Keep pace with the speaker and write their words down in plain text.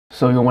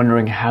So you're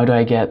wondering, how do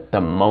I get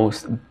the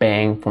most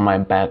bang for my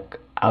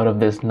buck out of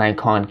this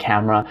Nikon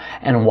camera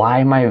and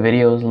why my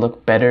videos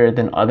look better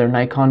than other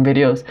Nikon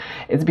videos?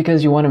 It's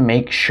because you want to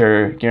make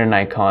sure your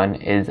Nikon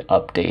is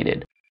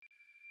updated.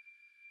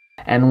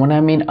 And when I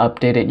mean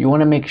updated, you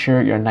want to make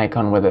sure your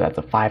Nikon, whether that's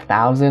a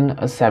 5000,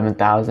 a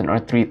 7000, or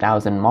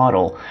 3000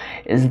 model,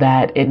 is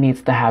that it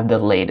needs to have the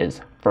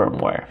latest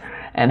firmware.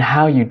 And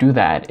how you do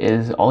that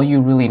is, all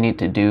you really need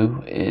to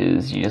do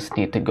is you just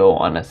need to go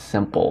on a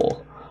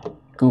simple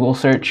Google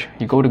search.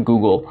 You go to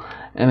Google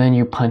and then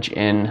you punch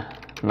in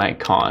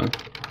Nikon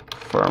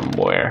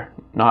firmware,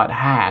 not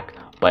hack,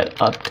 but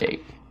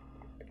update.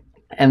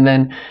 And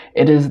then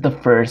it is the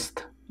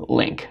first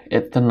link.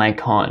 It's the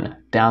Nikon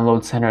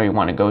download center you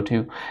want to go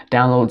to,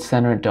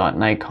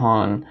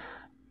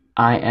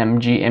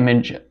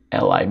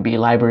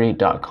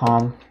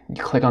 downloadcenter.nikonimglibrary.com.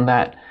 You click on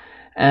that,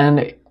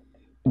 and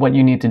what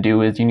you need to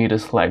do is you need to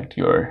select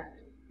your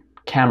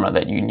camera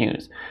that you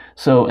use.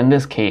 So in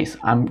this case,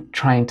 I'm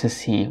trying to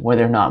see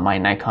whether or not my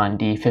Nikon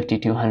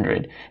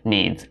D5200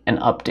 needs an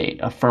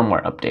update, a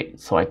firmware update.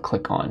 So I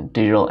click on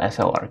digital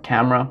SLR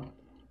camera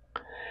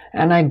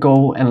and I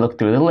go and look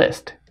through the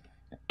list.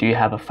 Do you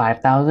have a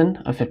 5000,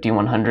 a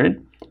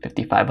 5100,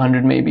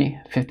 5500 maybe,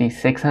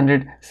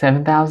 5600,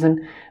 7000?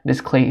 In this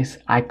case,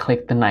 I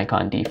click the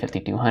Nikon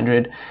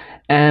D5200.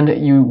 And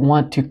you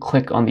want to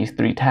click on these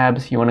three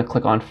tabs. You want to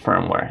click on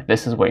firmware.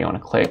 This is where you want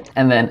to click.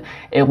 And then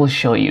it will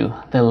show you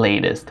the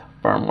latest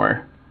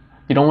firmware.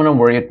 You don't want to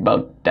worry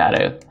about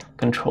data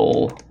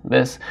control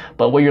this,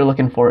 but what you're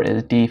looking for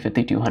is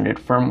D5200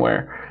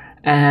 firmware,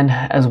 and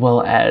as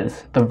well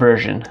as the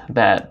version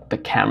that the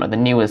camera, the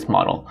newest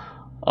model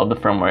of the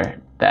firmware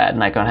that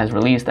Nikon has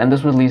released. And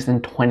this was released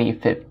in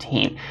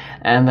 2015.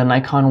 And the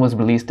Nikon was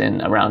released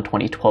in around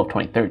 2012,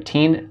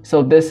 2013.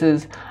 So this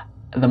is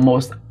the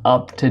most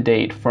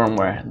up-to-date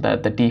firmware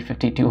that the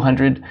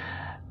D5200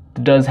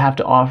 does have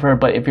to offer.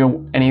 But if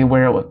you're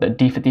anywhere with the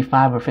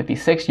D55 or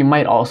 56, you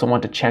might also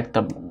want to check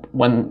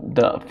when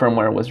the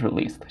firmware was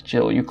released.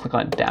 So you click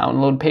on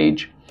download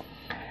page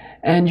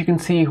and you can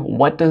see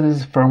what does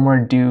this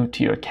firmware do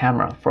to your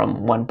camera from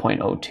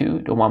 1.02 to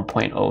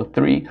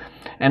 1.03.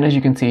 And as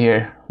you can see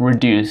here,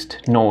 reduced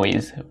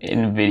noise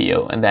in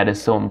video, and that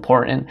is so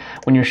important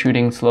when you're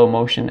shooting slow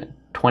motion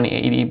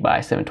 2080 by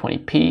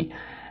 720p.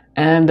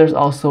 And there's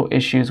also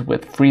issues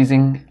with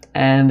freezing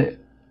and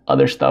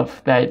other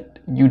stuff that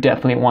you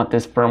definitely want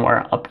this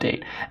firmware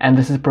update. And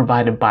this is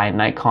provided by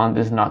Nikon.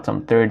 This is not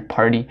some third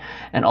party.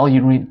 And all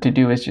you need to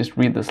do is just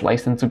read this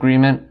license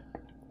agreement.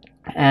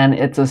 And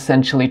it's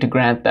essentially to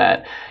grant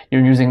that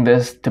you're using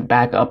this to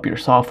back up your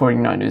software, you're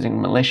not using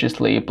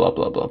maliciously, blah,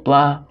 blah, blah,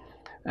 blah.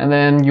 And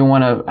then you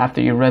want to, after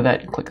you read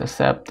that, click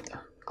accept,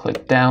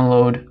 click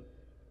download.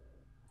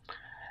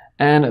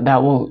 And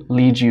that will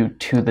lead you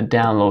to the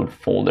download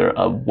folder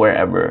of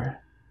wherever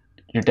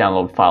your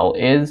download file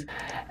is.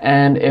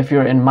 And if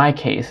you're in my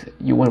case,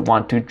 you would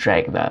want to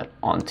drag that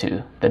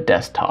onto the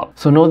desktop.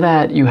 So know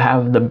that you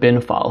have the bin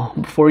file.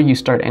 Before you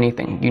start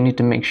anything, you need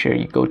to make sure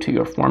you go to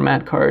your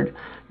format card,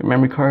 your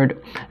memory card,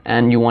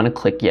 and you want to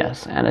click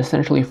yes. And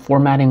essentially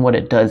formatting, what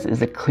it does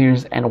is it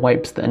clears and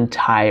wipes the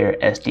entire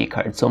SD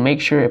card. So make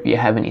sure if you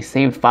have any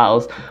saved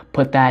files,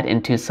 put that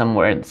into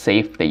somewhere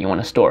safe that you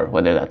want to store,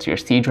 whether that's your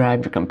C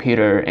drive, your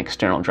computer,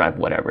 external drive,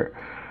 whatever.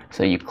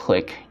 So you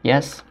click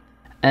yes.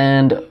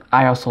 And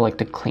I also like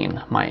to clean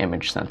my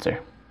image sensor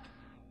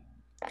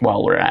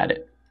while we're at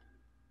it.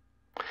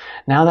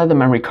 Now that the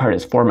memory card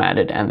is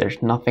formatted and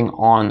there's nothing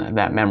on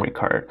that memory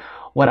card,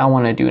 what I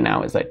want to do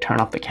now is I turn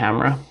off the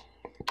camera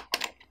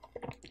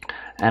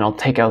and I'll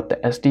take out the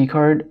SD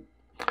card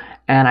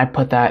and I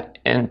put that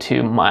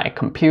into my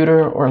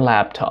computer or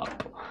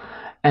laptop.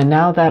 And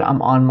now that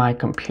I'm on my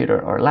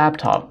computer or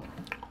laptop,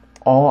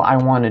 all I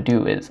want to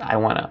do is I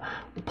want to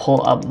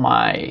pull up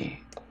my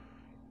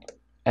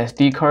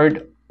SD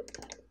card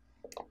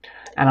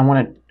and I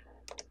want to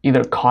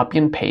either copy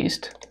and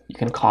paste. You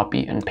can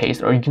copy and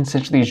paste, or you can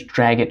essentially just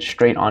drag it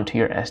straight onto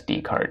your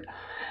SD card.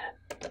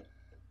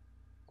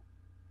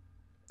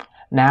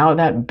 Now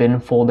that bin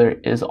folder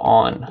is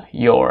on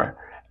your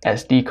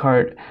SD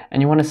card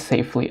and you want to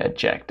safely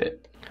eject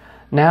it.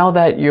 Now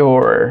that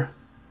your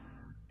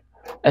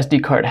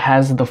SD card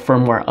has the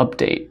firmware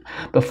update,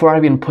 before I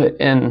even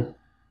put in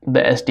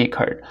the SD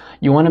card,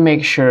 you want to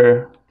make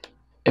sure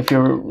if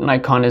your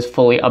Nikon is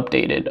fully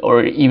updated,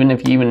 or even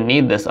if you even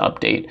need this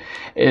update,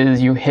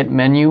 is you hit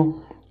menu,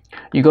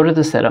 you go to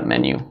the setup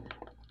menu,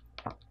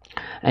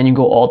 and you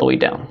go all the way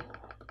down,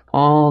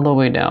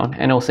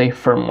 and it'll say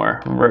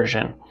firmware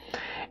version.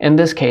 In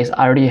this case,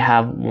 I already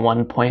have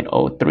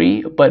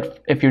 1.03,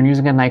 but if you're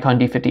using a Nikon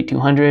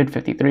D5200,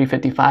 53,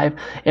 55,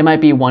 it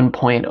might be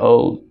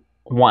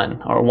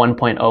 1.01 or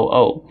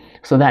 1.00.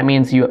 So that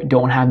means you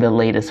don't have the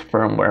latest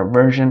firmware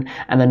version,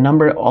 and the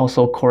number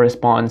also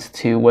corresponds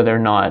to whether or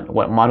not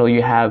what model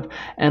you have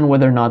and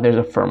whether or not there's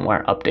a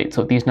firmware update.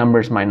 So these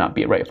numbers might not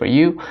be right for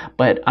you,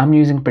 but I'm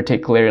using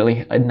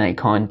particularly a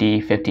Nikon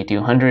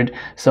D5200,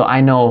 so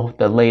I know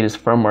the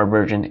latest firmware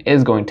version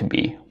is going to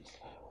be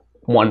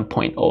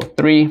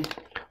 1.03,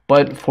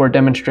 but for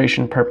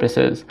demonstration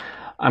purposes,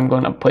 I'm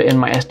going to put in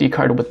my SD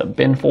card with a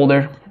bin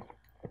folder,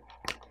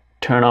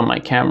 turn on my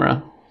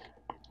camera,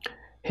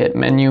 hit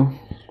menu,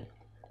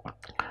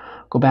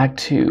 go back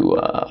to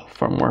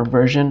firmware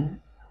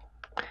version,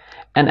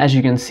 and as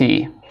you can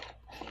see,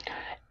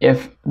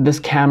 if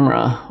this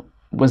camera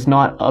was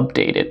not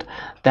updated,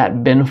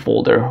 that bin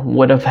folder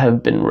would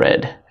have been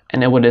red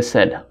and it would have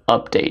said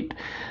update.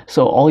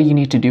 So all you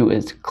need to do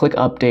is click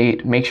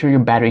update, make sure your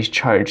battery's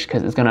charged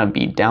because it's going to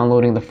be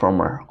downloading the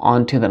firmware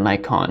onto the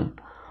Nikon.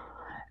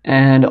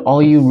 And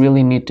all you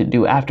really need to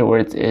do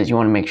afterwards is you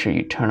want to make sure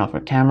you turn off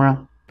your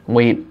camera,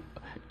 wait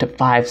to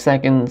 5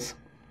 seconds,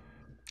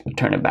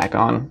 turn it back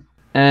on,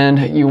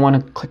 and you want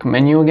to click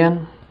menu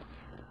again,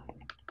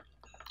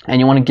 and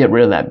you want to get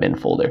rid of that bin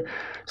folder.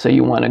 So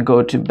you want to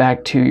go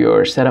back to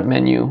your setup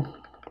menu,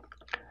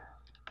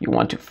 you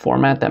want to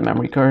format that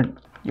memory card,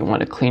 you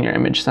want to clean your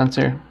image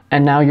sensor,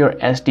 and now your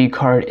SD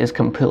card is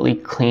completely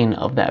clean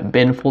of that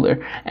bin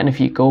folder. And if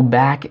you go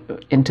back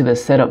into the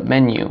setup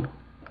menu,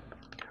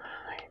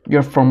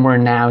 your firmware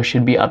now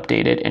should be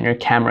updated and your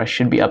camera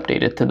should be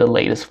updated to the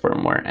latest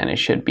firmware, and it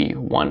should be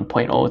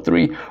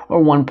 1.03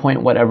 or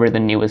 1. Whatever the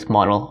newest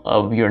model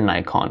of your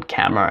Nikon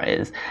camera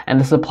is.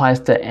 And this applies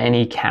to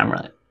any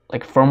camera.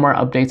 Like, firmware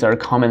updates are a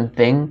common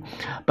thing,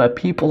 but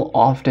people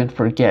often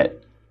forget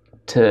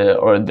to,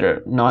 or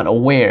they're not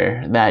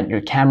aware that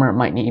your camera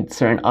might need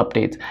certain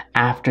updates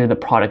after the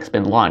product's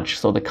been launched.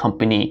 So the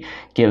company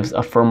gives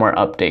a firmware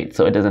update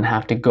so it doesn't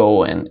have to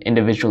go and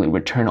individually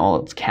return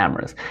all its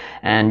cameras.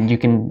 And you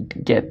can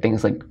get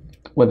things like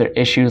whether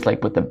issues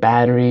like with the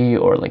battery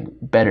or like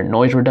better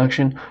noise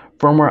reduction.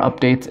 Firmware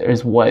updates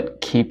is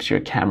what keeps your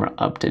camera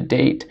up to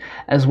date,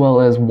 as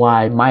well as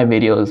why my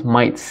videos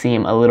might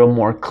seem a little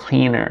more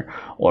cleaner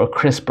or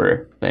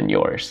crisper than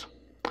yours.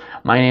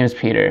 My name is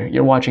Peter.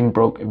 You're watching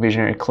Broke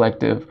Visionary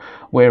Collective,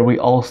 where we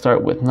all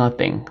start with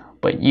nothing,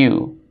 but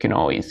you can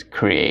always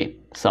create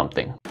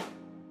something.